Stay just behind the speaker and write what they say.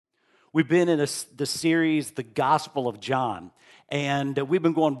We've been in the series, The Gospel of John, and we've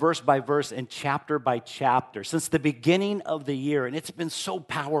been going verse by verse and chapter by chapter since the beginning of the year, and it's been so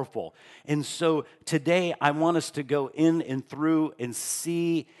powerful. And so today I want us to go in and through and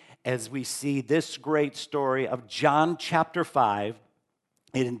see, as we see this great story of John chapter 5,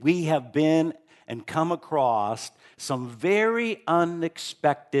 and we have been and come across some very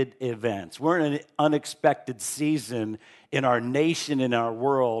unexpected events. We're in an unexpected season in our nation, in our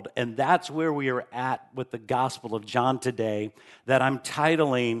world, and that's where we are at with the Gospel of John today, that I'm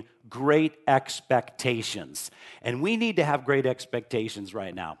titling Great Expectations. And we need to have great expectations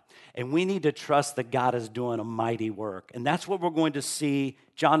right now. And we need to trust that God is doing a mighty work. And that's what we're going to see,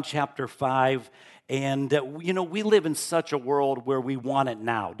 John chapter 5. And, we live in such a world where we want it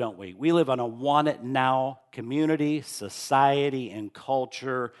now, don't we? We live in a want it now community, society, and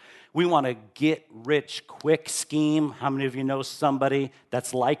culture. We want to get rich quick scheme. How many of you know somebody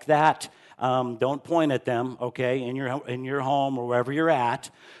that's like that? Don't point at them, okay, in your home or wherever you're at.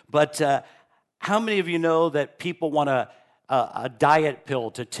 But how many of you know that people want a diet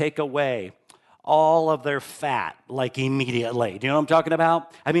pill to take away all of their fat, like immediately? Do you know what I'm talking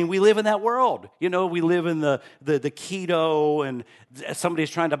about? I mean, we live in that world. We live in the keto, and somebody's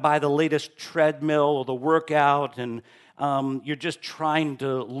trying to buy the latest treadmill or the workout, and you're just trying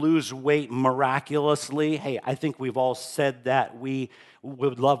to lose weight miraculously. Hey, I think we've all said that. We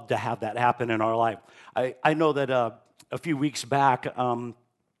would love to have that happen in our life. I know that a few weeks back,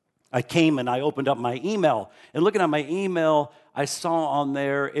 I came and I opened up my email, and looking at my email, I saw on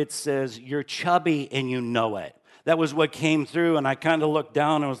there, it says, "You're chubby and you know it." That was what came through, and I kind of looked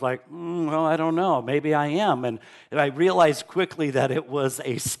down and was like, well, I don't know, maybe I am. And I realized quickly that it was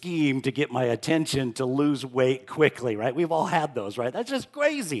a scheme to get my attention to lose weight quickly, right? We've all had those, right? That's just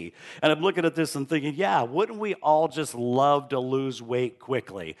crazy. And I'm looking at this and thinking, yeah, wouldn't we all just love to lose weight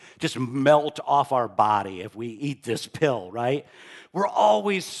quickly? Just melt off our body if we eat this pill, right? We're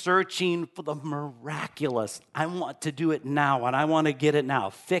always searching for the miraculous. I want to do it now, and I want to get it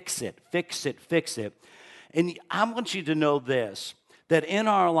now. Fix it, fix it, fix it. And I want you to know this, that in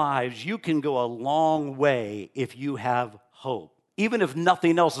our lives, you can go a long way if you have hope. Even if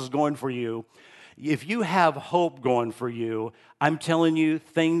nothing else is going for you, if you have hope going for you, I'm telling you,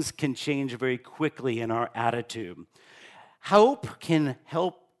 things can change very quickly in our attitude. Hope can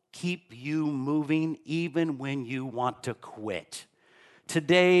help keep you moving even when you want to quit.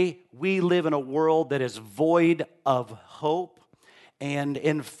 Today, we live in a world that is void of hope. And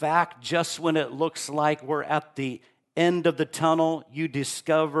in fact, just when it looks like we're at the end of the tunnel, you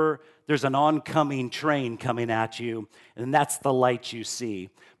discover there's an oncoming train coming at you, and that's the light you see.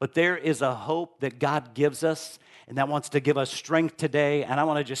 But there is a hope that God gives us, and that wants to give us strength today. And I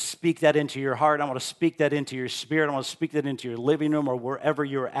want to just speak that into your heart. I want to speak that into your spirit. I want to speak that into your living room or wherever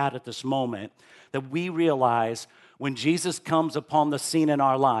you're at this moment, that we realize when Jesus comes upon the scene in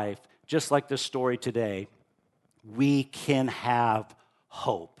our life, just like this story today, we can have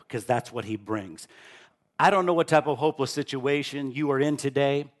hope because that's what he brings. I don't know what type of hopeless situation you are in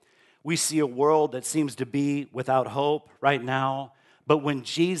today. We see a world that seems to be without hope right now, but when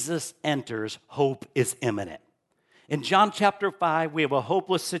Jesus enters, hope is imminent. In John chapter 5, we have a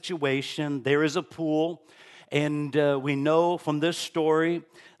hopeless situation. There is a pool, and we know from this story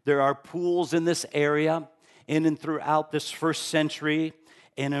there are pools in this area in and throughout this first century.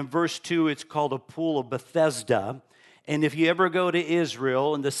 And in verse 2, it's called a pool of Bethesda. And if you ever go to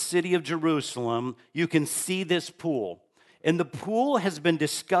Israel, in the city of Jerusalem, you can see this pool. And the pool has been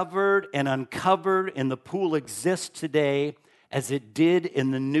discovered and uncovered, and the pool exists today as it did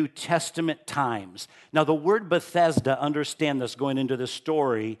in the New Testament times. Now, the word Bethesda, understand this going into this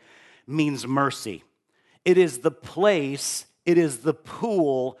story, means mercy. It is the place, it is the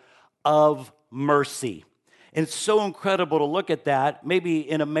pool of mercy. And it's so incredible to look at that. Maybe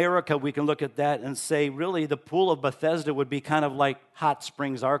in America we can look at that and say, really, the pool of Bethesda would be kind of like Hot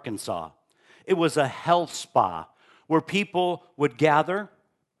Springs, Arkansas. It was a health spa where people would gather.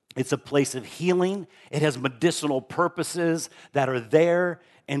 It's a place of healing. It has medicinal purposes that are there,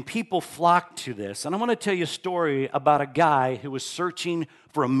 and people flock to this. And I want to tell you a story about a guy who was searching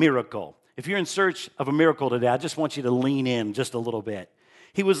for a miracle. If you're in search of a miracle today, I just want you to lean in just a little bit.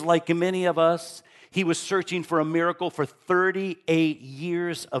 He was like many of us. He was searching for a miracle for 38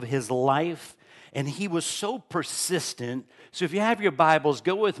 years of his life, and he was so persistent. So if you have your Bibles,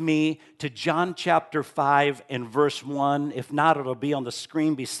 go with me to John chapter 5 and verse 1. If not, it'll be on the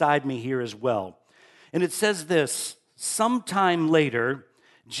screen beside me here as well. And it says this, sometime later,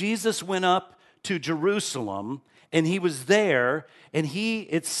 Jesus went up to Jerusalem, and he was there, and he,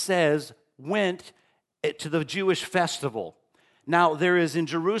 it says, went to the Jewish festival. Now, there is in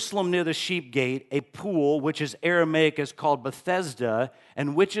Jerusalem near the sheep gate a pool, which is Aramaic is called Bethesda,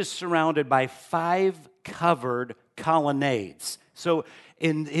 and which is surrounded by 5 covered colonnades. So,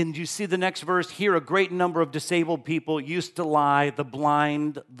 you see the next verse here, a great number of disabled people used to lie, the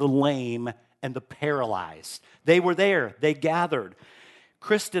blind, the lame, and the paralyzed. They were there, they gathered.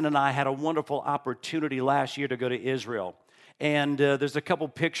 Kristen and I had a wonderful opportunity last year to go to Israel. And there's a couple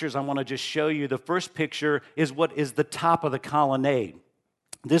pictures I want to just show you. The first picture is what is the top of the colonnade.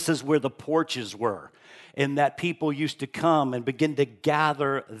 This is where the porches were, and that people used to come and begin to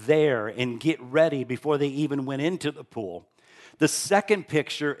gather there and get ready before they even went into the pool. The second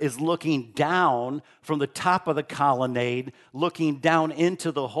picture is looking down from the top of the colonnade, looking down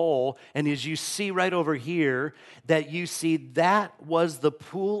into the hole. And as you see right over here, that you see that was the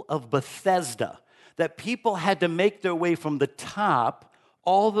pool of Bethesda, that people had to make their way from the top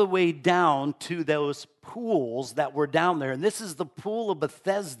all the way down to those pools that were down there. And this is the pool of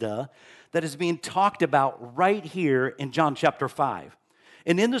Bethesda that is being talked about right here in John chapter 5.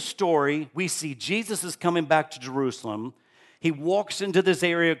 And in the story, we see Jesus is coming back to Jerusalem. He walks into this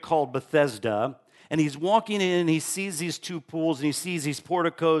area called Bethesda, and he's walking in, and he sees these 2 pools, and he sees these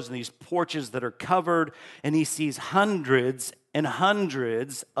porticos and these porches that are covered, and he sees hundreds and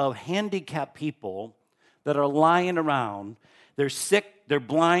hundreds of handicapped people that are lying around. They're sick, they're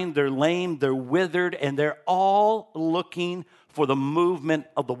blind, they're lame, they're withered, and they're all looking for the movement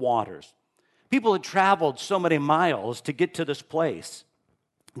of the waters. People had traveled so many miles to get to this place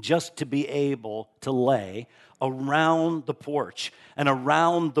just to be able to lay around the porch and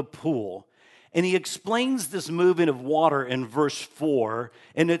around the pool. And he explains this movement of water in verse 4,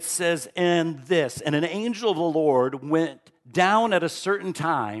 and it says, and an angel of the Lord went down at a certain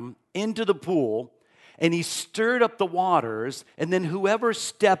time into the pool, and he stirred up the waters, and then whoever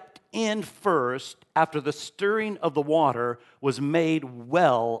stepped in first after the stirring of the water was made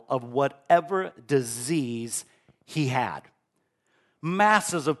well of whatever disease he had.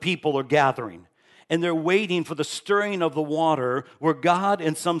 Masses of people are gathering, and they're waiting for the stirring of the water where God,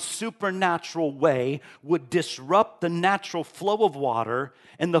 in some supernatural way, would disrupt the natural flow of water,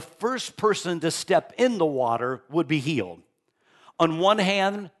 and the first person to step in the water would be healed. On one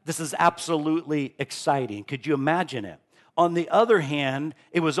hand, this is absolutely exciting. Could you imagine it? On the other hand,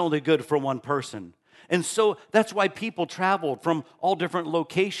 it was only good for one person. And so that's why people traveled from all different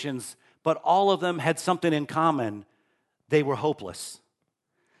locations, but all of them had something in common. They were hopeless.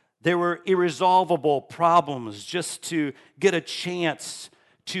 There were irresolvable problems just to get a chance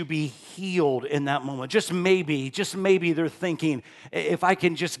to be healed in that moment. Just maybe they're thinking, if I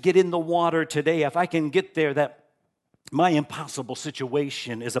can just get in the water today, if I can get there, that my impossible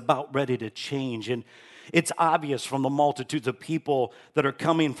situation is about ready to change. And it's obvious from the multitudes of people that are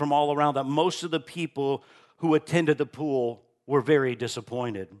coming from all around that most of the people who attended the pool were very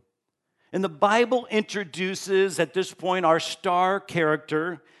disappointed. And the Bible introduces at this point our star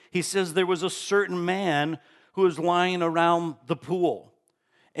character. He says there was a certain man who was lying around the pool.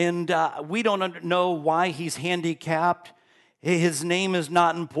 And we don't know why he's handicapped. His name is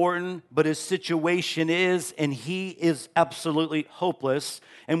not important, but his situation is, and he is absolutely hopeless.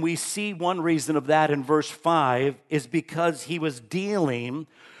 And we see one reason of that in verse 5 is because he was dealing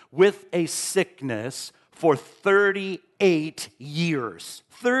with a sickness for 38 years.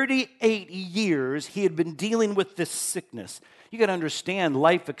 38 years he had been dealing with this sickness. You got to understand,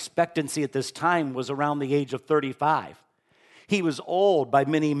 life expectancy at this time was around the age of 35. He was old by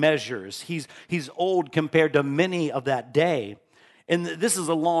many measures. He's old compared to many of that day. And this is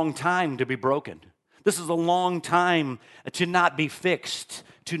a long time to be broken. This is a long time to not be fixed,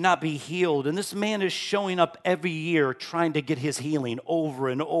 to not be healed. And this man is showing up every year trying to get his healing over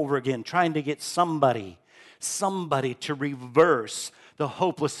and over again, trying to get somebody to reverse the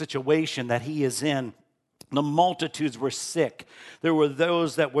hopeless situation that he is in. The multitudes were sick. There were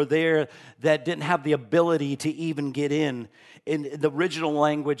those that were there that didn't have the ability to even get in. In the original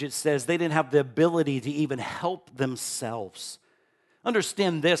language, it says they didn't have the ability to even help themselves.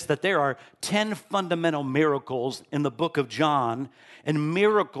 Understand this, that there are 10 fundamental miracles in the book of John, and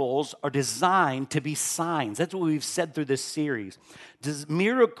miracles are designed to be signs. That's what we've said through this series.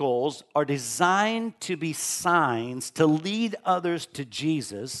 Miracles are designed to be signs to lead others to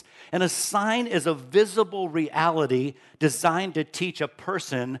Jesus, and a sign is a visible reality designed to teach a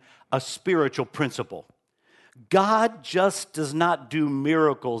person a spiritual principle. God just does not do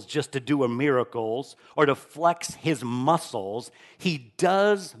miracles just to do miracles or to flex his muscles. He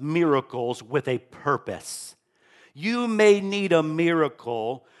does miracles with a purpose. You may need a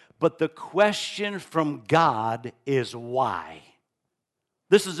miracle, but the question from God is why?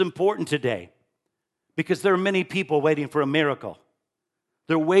 This is important today because there are many people waiting for a miracle.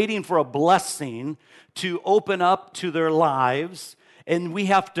 They're waiting for a blessing to open up to their lives. And we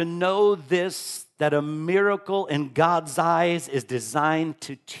have to know this, that a miracle in God's eyes is designed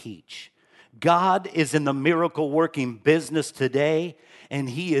to teach. God is in the miracle working business today, and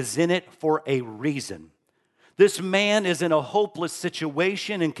he is in it for a reason. This man is in a hopeless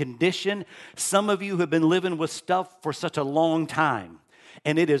situation and condition. Some of you have been living with stuff for such a long time,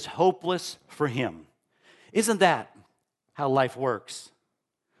 and it is hopeless for him. Isn't that how life works?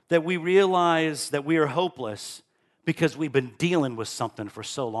 That we realize that we are hopeless because we've been dealing with something for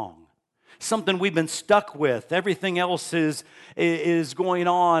so long. Something we've been stuck with. Everything else is going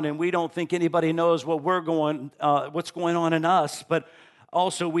on, and we don't think anybody knows what's going on in us. But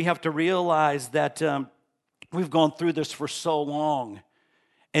also we have to realize that we've gone through this for so long,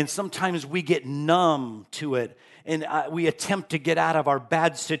 and sometimes we get numb to it, and we attempt to get out of our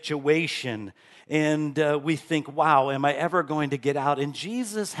bad situation, and we think, wow, am I ever going to get out? And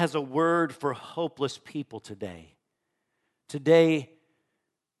Jesus has a word for hopeless people today. Today,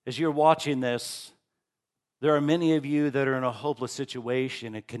 as you're watching this, there are many of you that are in a hopeless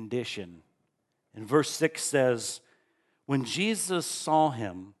situation and condition. And verse 6 says, when Jesus saw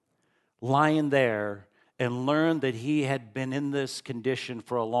him lying there and learned that he had been in this condition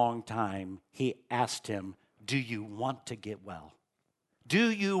for a long time, he asked him, do you want to get well? Do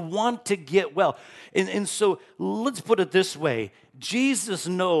you want to get well? And so let's put it this way. Jesus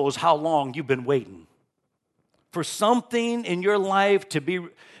knows how long you've been waiting for something in your life to be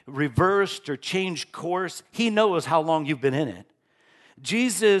reversed or change course. He knows how long you've been in it.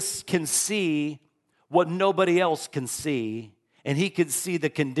 Jesus can see what nobody else can see, and he could see the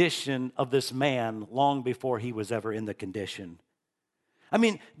condition of this man long before he was ever in the condition. I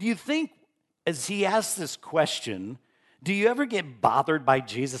mean, do you think as he asks this question, do you ever get bothered by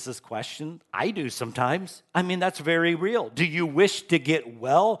Jesus' question? I do sometimes. I mean, that's very real. Do you wish to get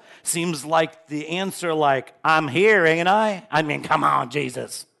well? Seems like the answer like, I'm here, ain't I? I mean, come on,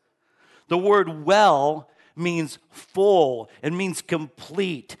 Jesus. The word well means full. It means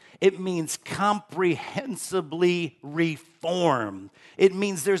complete. It means comprehensively reformed. It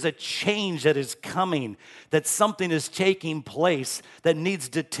means there's a change that is coming, that something is taking place that needs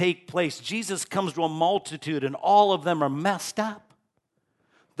to take place. Jesus comes to a multitude, and all of them are messed up.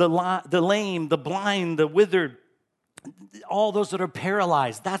 The lame, the blind, the withered, all those that are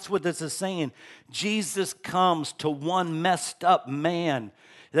paralyzed. That's what this is saying. Jesus comes to one messed up man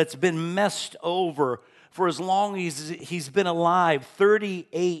that's been messed over for as long as he's been alive,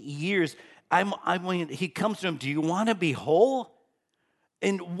 38 years. I mean, he comes to him, do you want to be whole?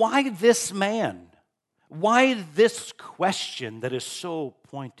 And why this man? Why this question that is so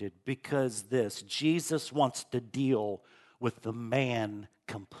pointed? Because Jesus wants to deal with the man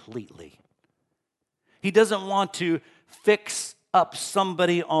completely. He doesn't want to fix up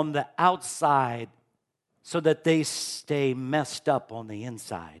somebody on the outside so that they stay messed up on the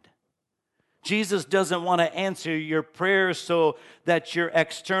inside. Jesus doesn't want to answer your prayers so that your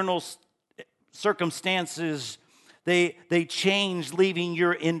external circumstances, they change, leaving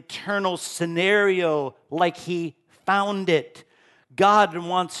your internal scenario like he found it. God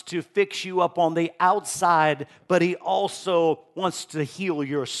wants to fix you up on the outside, but he also wants to heal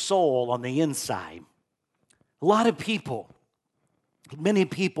your soul on the inside. Many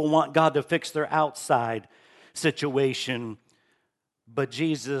people want God to fix their outside situation, but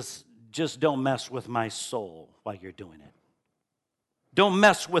Jesus, just don't mess with my soul while you're doing it. Don't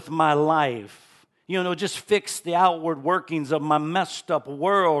mess with my life. Just fix the outward workings of my messed up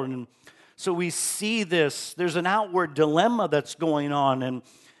world. And so we see this. There's an outward dilemma that's going on.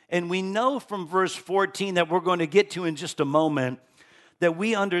 And we know from verse 14 that we're going to get to in just a moment that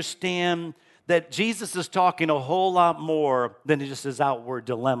we understand that Jesus is talking a whole lot more than just his outward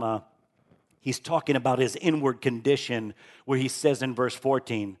dilemma. He's talking about his inward condition where he says in verse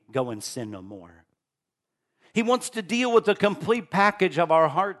 14, go and sin no more. He wants to deal with the complete package of our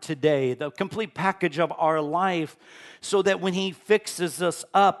heart today, the complete package of our life, so that when he fixes us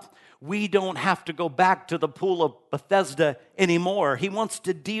up, we don't have to go back to the pool of Bethesda anymore. He wants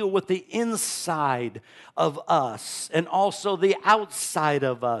to deal with the inside of us and also the outside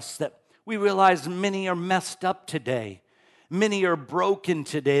of us, that we realize many are messed up today. Many are broken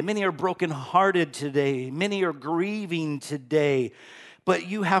today. Many are brokenhearted today. Many are grieving today. But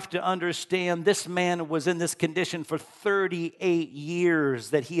you have to understand this man was in this condition for 38 years,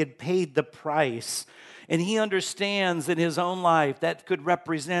 that he had paid the price. And he understands in his own life that could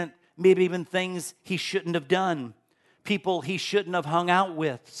represent maybe even things he shouldn't have done, people he shouldn't have hung out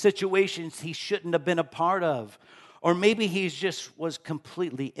with, situations he shouldn't have been a part of. Or maybe he just was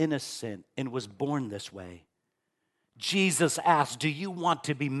completely innocent and was born this way. Jesus asked, do you want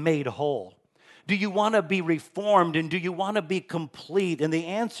to be made whole? Do you want to be reformed, and do you want to be complete? And the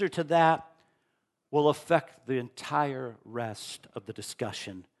answer to that will affect the entire rest of the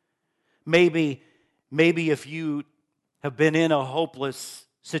discussion. Maybe if you have been in a hopeless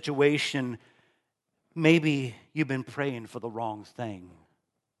situation, maybe you've been praying for the wrong thing.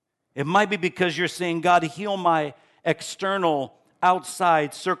 It might be because you're saying, God, heal my external,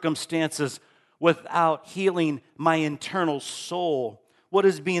 outside circumstances without healing my internal soul. What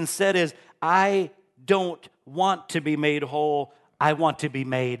is being said is, I don't want to be made whole. I want to be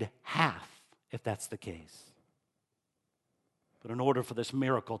made half, if that's the case. But in order for this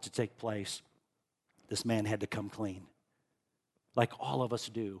miracle to take place, this man had to come clean, like all of us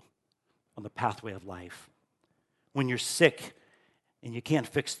do on the pathway of life. When you're sick and you can't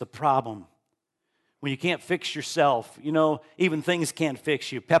fix the problem, when you can't fix yourself, even things can't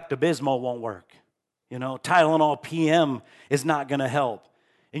fix you. Pepto-Bismol won't work. Tylenol PM is not going to help.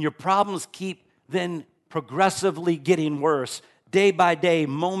 And your problems keep then progressively getting worse. Day by day,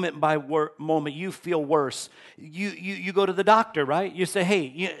 moment by moment, you feel worse. You go to the doctor, right? You say,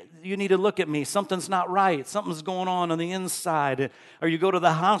 hey, you need to look at me. Something's not right. Something's going on the inside. Or you go to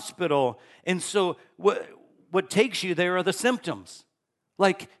the hospital. And so what takes you there are the symptoms.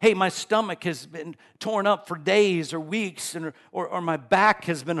 Like, hey, my stomach has been torn up for days or weeks, or my back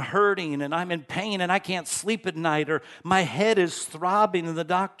has been hurting, and I'm in pain, and I can't sleep at night, or my head is throbbing, and the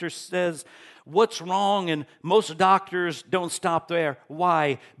doctor says, what's wrong? And most doctors don't stop there.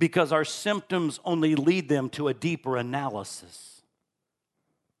 Why? Because our symptoms only lead them to a deeper analysis.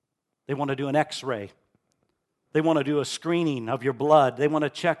 They want to do an x-ray. They want to do a screening of your blood. They want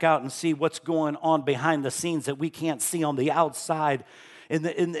to check out and see what's going on behind the scenes that we can't see on the outside.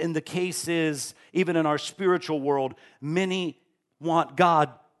 In the case is, even in our spiritual world, many want God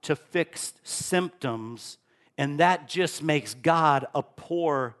to fix symptoms, and that just makes God a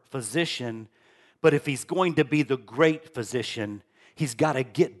poor physician. But if he's going to be the great physician, he's got to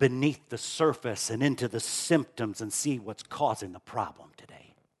get beneath the surface and into the symptoms and see what's causing the problem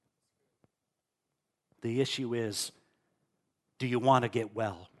today. The issue is, do you want to get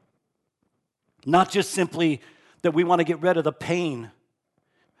well? Not just simply that we want to get rid of the pain.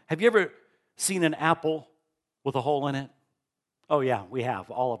 Have you ever seen an apple with a hole in it? Oh yeah, we have.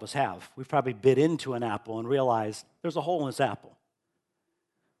 All of us have. We've probably bit into an apple and realized there's a hole in this apple.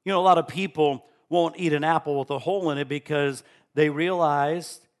 A lot of people won't eat an apple with a hole in it because they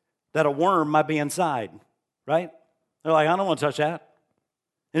realize that a worm might be inside, right? They're like, I don't want to touch that.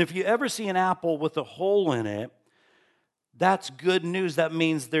 And if you ever see an apple with a hole in it, that's good news. That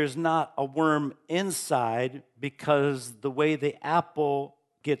means there's not a worm inside, because the way the apple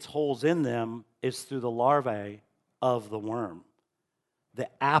gets holes in them is through the larvae of the worm. The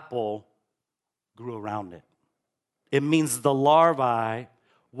apple grew around it. It means the larvae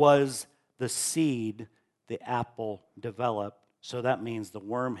was the seed the apple developed. So that means the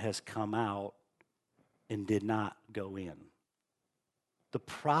worm has come out and did not go in. The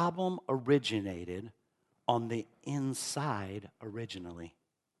problem originated on the inside originally.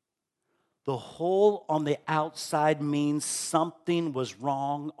 The hole on the outside means something was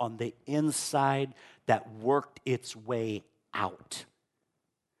wrong on the inside that worked its way out.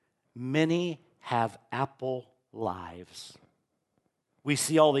 Many have apple lives. We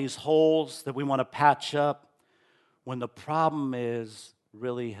see all these holes that we want to patch up when the problem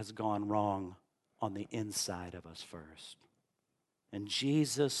really has gone wrong on the inside of us first. And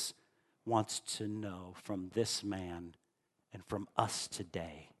Jesus wants to know from this man and from us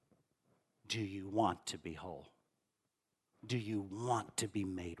today, do you want to be whole? Do you want to be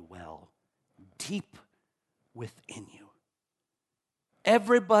made well deep within you?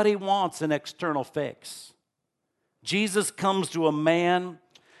 Everybody wants an external fix. Jesus comes to a man,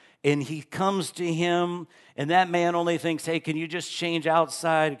 and he comes to him, and that man only thinks, hey, can you just change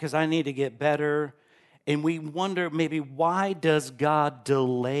outside because I need to get better? And we wonder maybe, why does God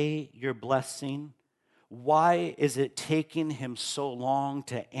delay your blessing? Why is it taking him so long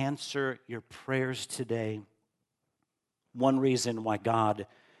to answer your prayers today? One reason why God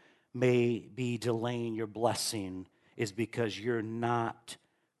may be delaying your blessing is because you're not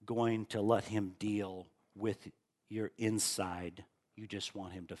going to let him deal with your inside. You just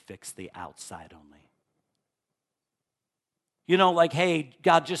want him to fix the outside only. Like, hey,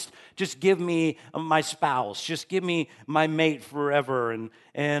 God, just give me my spouse. Just give me my mate forever.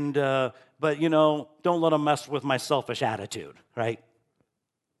 But don't let him mess with my selfish attitude, right?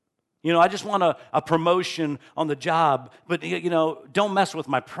 I just want a promotion on the job, but, don't mess with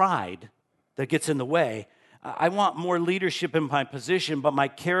my pride that gets in the way. I want more leadership in my position, but my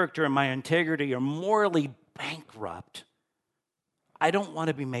character and my integrity are morally bankrupt. I don't want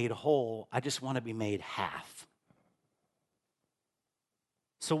to be made whole. I just want to be made half.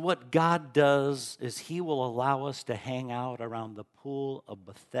 So what God does is he will allow us to hang out around the pool of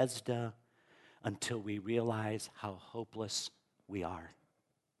Bethesda until we realize how hopeless we are.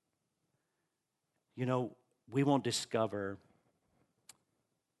 You know, we won't discover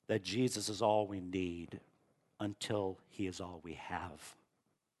that Jesus is all we need until he is all we have.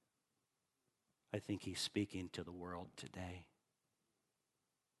 I think he's speaking to the world today.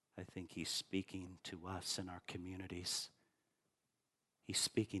 I think he's speaking to us in our communities. He's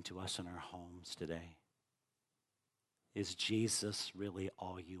speaking to us in our homes today. Is Jesus really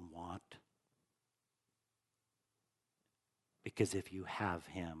all you want? Because if you have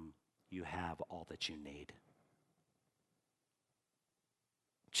him, you have all that you need.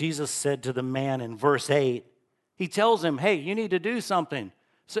 Jesus said to the man in verse 8, he tells him, hey, you need to do something.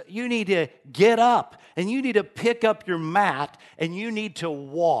 So you need to get up and you need to pick up your mat and you need to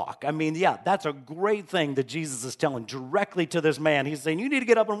walk. I mean, yeah, that's a great thing that Jesus is telling directly to this man. He's saying, you need to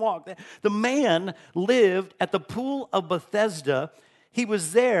get up and walk. The man lived at the pool of Bethesda. He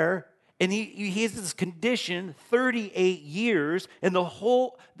was there and he has this condition 38 years, and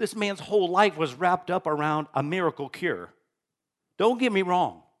this man's whole life was wrapped up around a miracle cure. Don't get me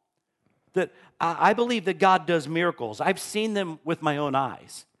wrong. That I believe that God does miracles. I've seen them with my own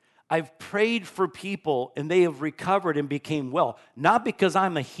eyes. I've prayed for people and they have recovered and became well. Not because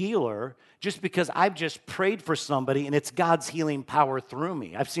I'm a healer, just because I've just prayed for somebody and it's God's healing power through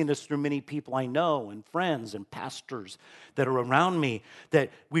me. I've seen this through many people I know and friends and pastors that are around me,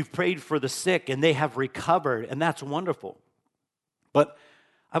 that we've prayed for the sick and they have recovered, and that's wonderful. But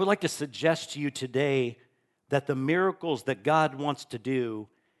I would like to suggest to you today that the miracles that God wants to do,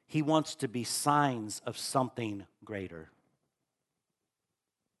 he wants to be signs of something greater.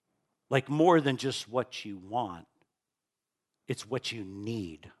 Like more than just what you want. It's what you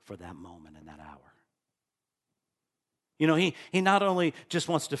need for that moment in that hour. You know, he not only just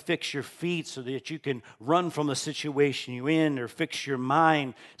wants to fix your feet so that you can run from the situation you're in, or fix your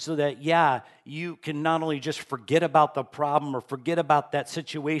mind so that, yeah, you can not only just forget about the problem or forget about that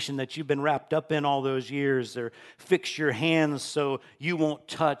situation that you've been wrapped up in all those years, or fix your hands so you won't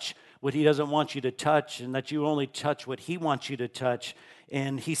touch what he doesn't want you to touch and that you only touch what he wants you to touch.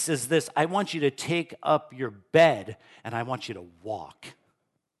 And he says this, I want you to take up your bed and I want you to walk.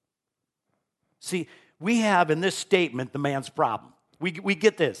 See, we have in this statement the man's problem. We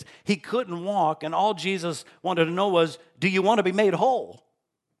get this. He couldn't walk, and all Jesus wanted to know was, do you want to be made whole?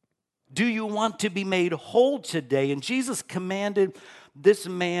 Do you want to be made whole today? And Jesus commanded this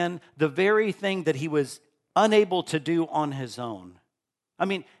man the very thing that he was unable to do on his own. I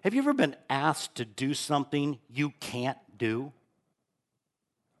mean, have you ever been asked to do something you can't do?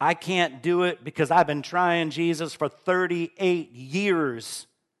 I can't do it because I've been trying, Jesus, for 38 years.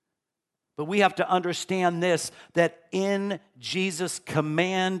 But we have to understand this, that in Jesus'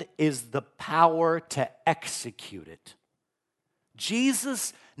 command is the power to execute it.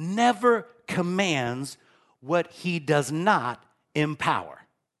 Jesus never commands what he does not empower.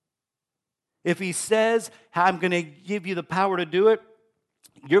 If he says, I'm going to give you the power to do it,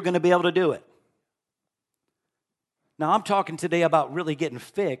 you're going to be able to do it. Now, I'm talking today about really getting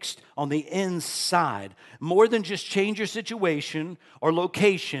fixed on the inside. More than just change your situation or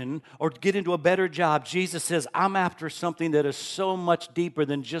location or get into a better job. Jesus says, I'm after something that is so much deeper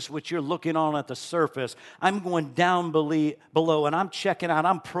than just what you're looking on at the surface. I'm going down below and I'm checking out.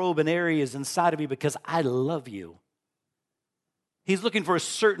 I'm probing areas inside of you because I love you. He's looking for a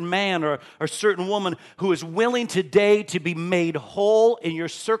certain man or a certain woman who is willing today to be made whole in your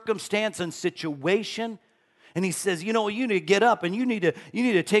circumstance and situation. And he says, you know, you need to get up and you need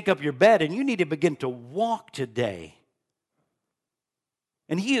to take up your bed and you need to begin to walk today.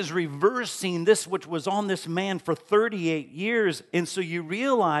 And he is reversing this which was on this man for 38 years. And so you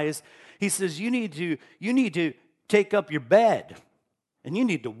realize, he says, you need to take up your bed and you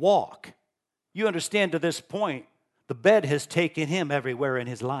need to walk. You understand, to this point, the bed has taken him everywhere in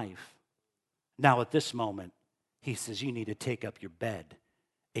his life. Now at this moment, he says, you need to take up your bed.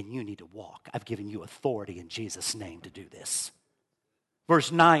 And you need to walk. I've given you authority in Jesus' name to do this.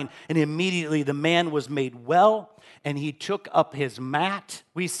 Verse 9, and immediately the man was made well, and he took up his mat.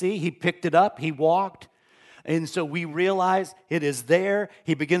 We see, he picked it up, he walked. And so we realize it is there.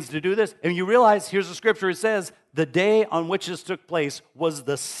 He begins to do this. And you realize, here's the scripture, it says, the day on which this took place was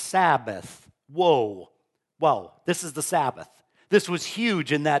the Sabbath. Whoa, this is the Sabbath. This was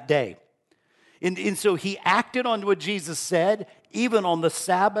huge in that day. And so he acted on what Jesus said, even on the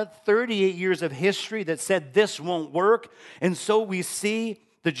Sabbath, 38 years of history that said this won't work. And so we see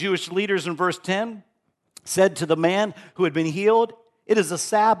the Jewish leaders in verse 10, said to the man who had been healed, "It is a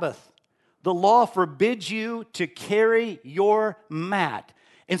Sabbath. The law forbids you to carry your mat."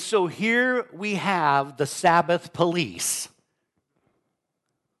 And so here we have the Sabbath police.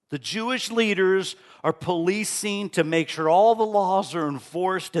 The Jewish leaders are policing to make sure all the laws are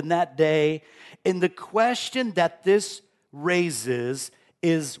enforced in that day. And the question that this raises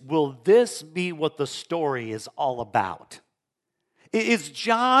is, will this be what the story is all about? Is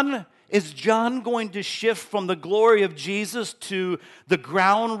John going to shift from the glory of Jesus to the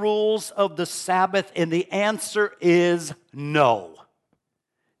ground rules of the Sabbath? And the answer is no.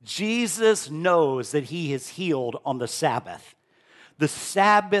 Jesus knows that he is healed on the Sabbath. The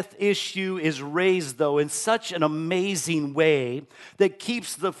Sabbath issue is raised, though, in such an amazing way that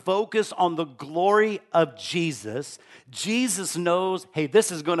keeps the focus on the glory of Jesus. Jesus knows, hey,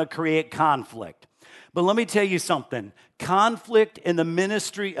 this is going to create conflict. But let me tell you something. Conflict in the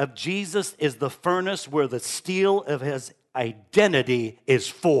ministry of Jesus is the furnace where the steel of his identity is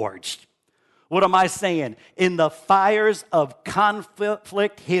forged. What am I saying? In the fires of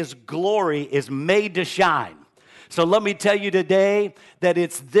conflict, his glory is made to shine. So let me tell you today that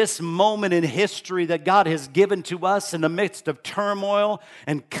it's this moment in history that God has given to us in the midst of turmoil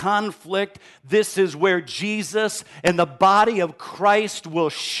and conflict. This is where Jesus and the body of Christ will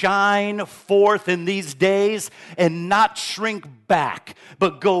shine forth in these days and not shrink back,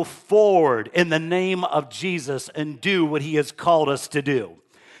 but go forward in the name of Jesus and do what he has called us to do,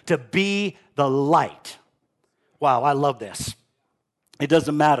 to be the light. Wow, I love this. It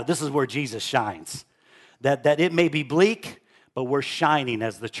doesn't matter. This is where Jesus shines. That it may be bleak, but we're shining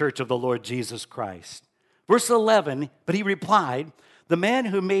as the church of the Lord Jesus Christ. Verse 11, but he replied, the man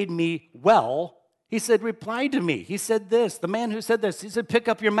who made me well, he said, replied to me. He said this, the man who said this, he said, pick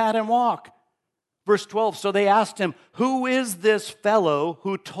up your mat and walk. Verse 12, so they asked him, who is this fellow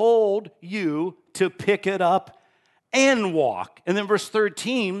who told you to pick it up and walk? And then verse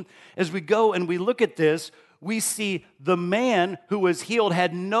 13, as we go and we look at this, we see the man who was healed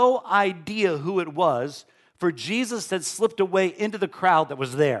had no idea who it was, for Jesus had slipped away into the crowd that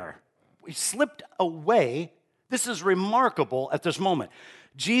was there. He slipped away. This is remarkable at this moment.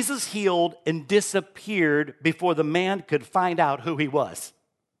 Jesus healed and disappeared before the man could find out who he was.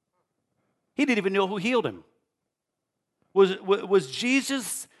 He didn't even know who healed him. Was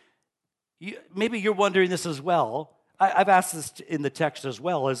Jesus, maybe you're wondering this as well. I've asked this in the text as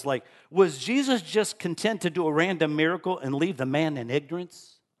well, is like, was Jesus just content to do a random miracle and leave the man in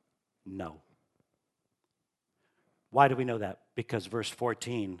ignorance? No. Why do we know that? Because verse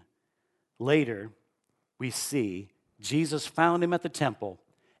 14, later we see Jesus found him at the temple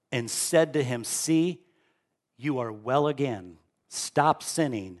and said to him, see, you are well again. Stop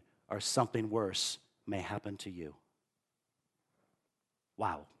sinning or something worse may happen to you.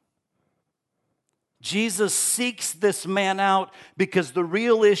 Wow. Jesus seeks this man out because the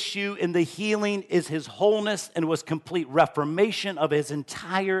real issue in the healing is his wholeness and was complete reformation of his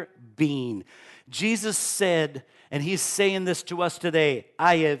entire being. Jesus said, and he's saying this to us today,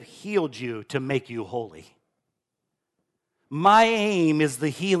 I have healed you to make you holy. My aim is the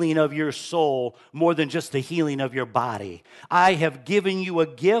healing of your soul more than just the healing of your body. I have given you a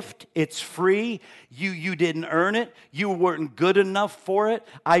gift. It's free. You didn't earn it. You weren't good enough for it.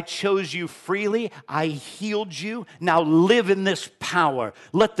 I chose you freely. I healed you. Now live in this power.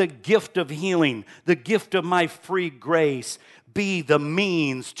 Let the gift of healing, the gift of my free grace, be the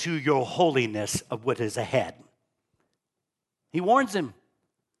means to your holiness of what is ahead. He warns him.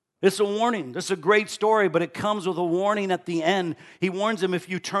 This is a warning. This is a great story, but it comes with a warning at the end. He warns him, if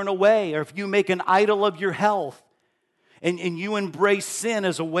you turn away or if you make an idol of your health and you embrace sin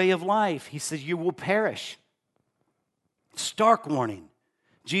as a way of life, he says you will perish. Stark warning.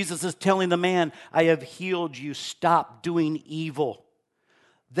 Jesus is telling the man, I have healed you. Stop doing evil,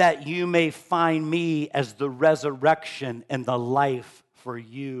 that you may find me as the resurrection and the life for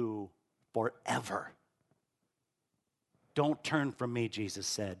you forever. Don't turn from me, Jesus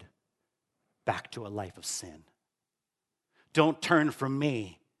said, back to a life of sin. Don't turn from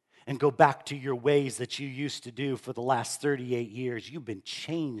me and go back to your ways that you used to do for the last 38 years. You've been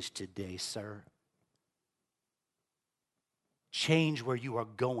changed today, sir. Change where you are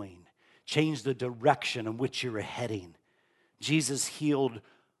going. Change the direction in which you're heading. Jesus healed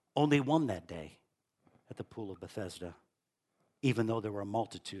only one that day at the pool of Bethesda, even though there were a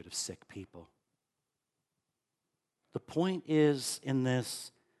multitude of sick people. The point is in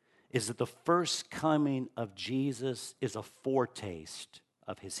this is that the first coming of Jesus is a foretaste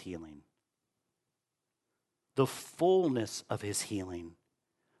of his healing. The fullness of his healing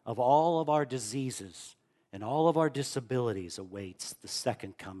of all of our diseases and all of our disabilities awaits the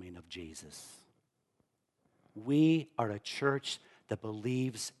second coming of Jesus. We are a church that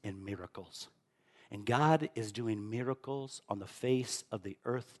believes in miracles. And God is doing miracles on the face of the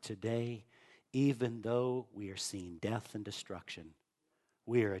earth today, even though we are seeing death and destruction.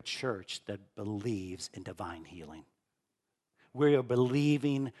 We are a church that believes in divine healing. We are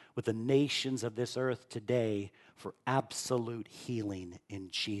believing with the nations of this earth today for absolute healing in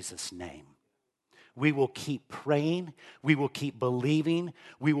Jesus' name. We will keep praying. We will keep believing.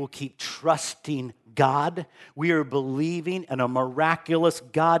 We will keep trusting God. We are believing in a miraculous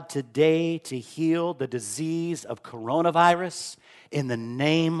God today to heal the disease of coronavirus in the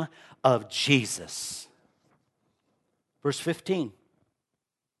name of Jesus. Verse 15.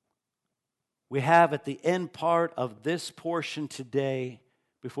 We have at the end part of this portion today,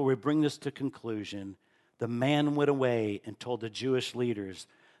 before we bring this to conclusion, the man went away and told the Jewish leaders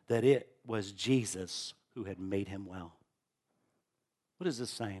that it was Jesus who had made him well. What is this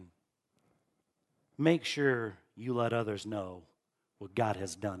saying? Make sure you let others know what God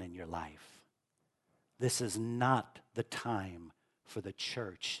has done in your life. This is not the time for the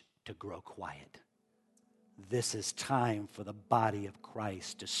church to grow quiet. This is time for the body of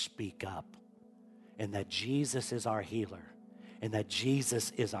Christ to speak up, and that Jesus is our healer, and that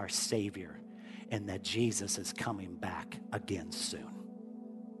Jesus is our Savior, and that Jesus is coming back again soon.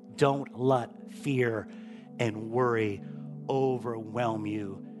 Don't let fear and worry overwhelm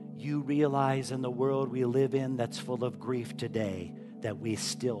you. You realize in the world we live in that's full of grief today that we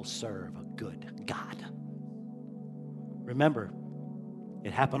still serve a good God. Remember,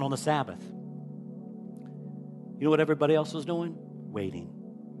 it happened on the Sabbath. You know what everybody else was doing? Waiting.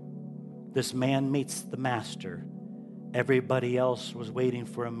 This man meets the master. Everybody else was waiting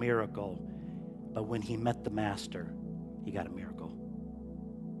for a miracle. But when he met the master, he got a miracle.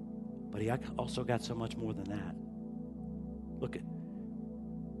 But he also got so much more than that. Look at,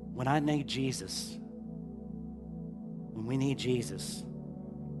 when I need Jesus, when we need Jesus,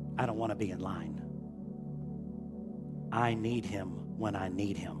 I don't want to be in line. I need him when I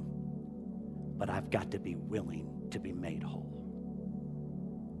need him. But I've got to be willing to be made whole.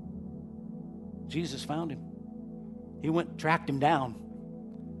 Jesus found him. He went, tracked him down.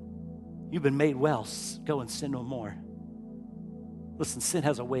 You've been made well. Go and sin no more. Listen, sin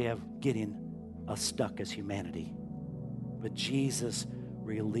has a way of getting us stuck as humanity. But Jesus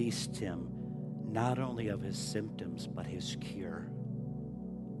released him not only of his symptoms, but his cure.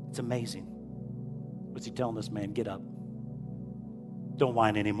 It's amazing. What's he telling this man? Get up. Don't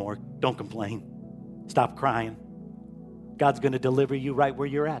whine anymore. Don't complain. Stop crying. God's going to deliver you right where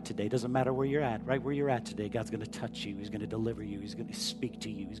you're at today. Doesn't matter where you're at. Right where you're at today, God's going to touch you. He's going to deliver you. He's going to speak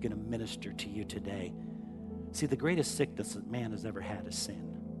to you. He's going to minister to you today. See, the greatest sickness that man has ever had is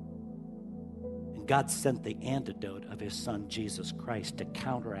sin. And God sent the antidote of his son, Jesus Christ, to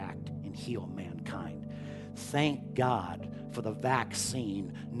counteract and heal mankind. Thank God for the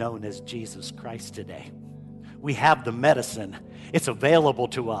vaccine known as Jesus Christ today. We have the medicine. It's available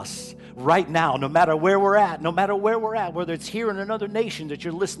to us right now, no matter where we're at, whether it's here in another nation that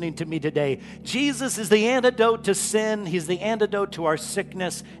you're listening to me today. Jesus is the antidote to sin. He's the antidote to our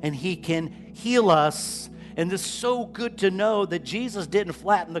sickness, and he can heal us. And it's so good to know that Jesus didn't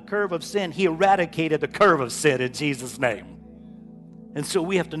flatten the curve of sin. He eradicated the curve of sin in Jesus' name. And so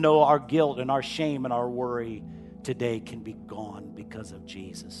we have to know our guilt and our shame and our worry today can be gone because of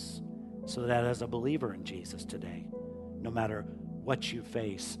Jesus. So that as a believer in Jesus today, no matter what you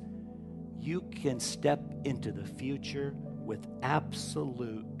face, you can step into the future with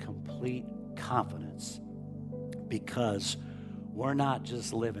absolute, complete confidence, because we're not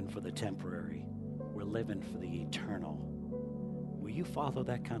just living for the temporary, we're living for the eternal. Will you follow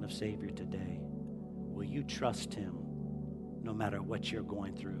that kind of Savior today? Will you trust him no matter what you're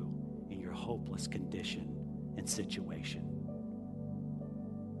going through in your hopeless condition and situation?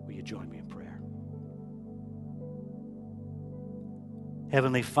 Will you join me in prayer?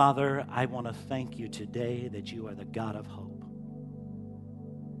 Heavenly Father, I want to thank you today that you are the God of hope.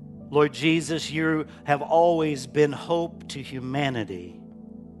 Lord Jesus, you have always been hope to humanity.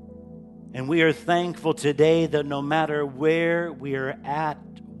 And we are thankful today that no matter where we are at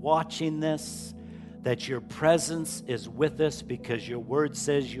watching this, that your presence is with us, because your word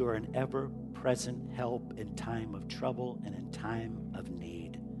says you are an ever-present help in time of trouble and in time of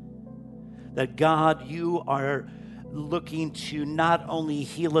need. That God, you are looking to not only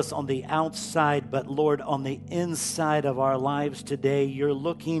heal us on the outside, but Lord, on the inside of our lives today. You're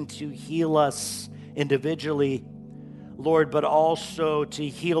looking to heal us individually, Lord, but also to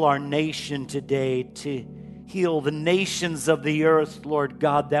heal our nation today, to heal the nations of the earth, Lord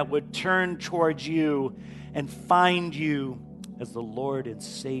God, that would turn towards you and find you as the Lord and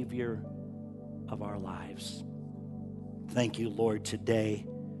Savior of our lives. Thank you, Lord, today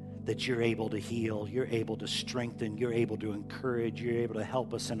that you're able to heal, you're able to strengthen, you're able to encourage, you're able to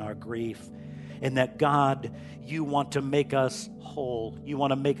help us in our grief. And that, God, you want to make us whole. You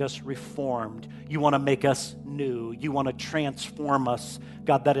want to make us reformed. You want to make us new. You want to transform us.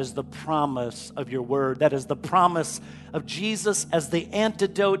 God, that is the promise of your word. That is the promise of Jesus as the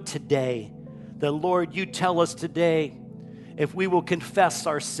antidote today. That, Lord, you tell us today, if we will confess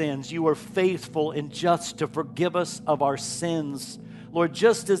our sins, you are faithful and just to forgive us of our sins. Lord,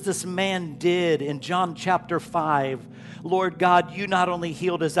 just as this man did in John chapter 5, Lord God, you not only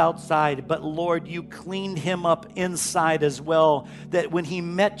healed his outside, but Lord, you cleaned him up inside as well, that when he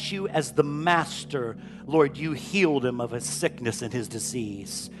met you as the master, Lord, you healed him of his sickness and his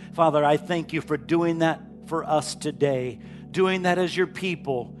disease. Father, I thank you for doing that for us today, doing that as your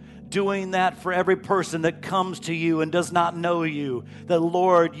people, doing that for every person that comes to you and does not know you, that,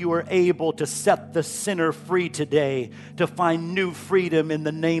 Lord, you are able to set the sinner free today, to find new freedom in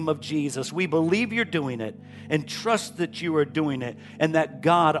the name of Jesus. We believe you're doing it and trust that you are doing it, and that,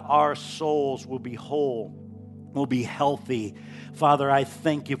 God, our souls will be whole, will be healthy. Father, I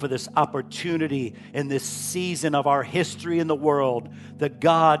thank you for this opportunity in this season of our history in the world, that,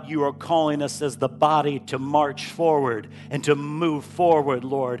 God, you are calling us as the body to march forward and to move forward,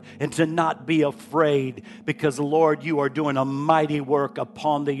 Lord, and to not be afraid, because, Lord, you are doing a mighty work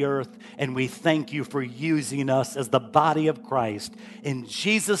upon the earth, and we thank you for using us as the body of Christ. In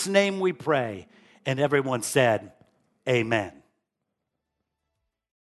Jesus' name we pray, and everyone said, amen.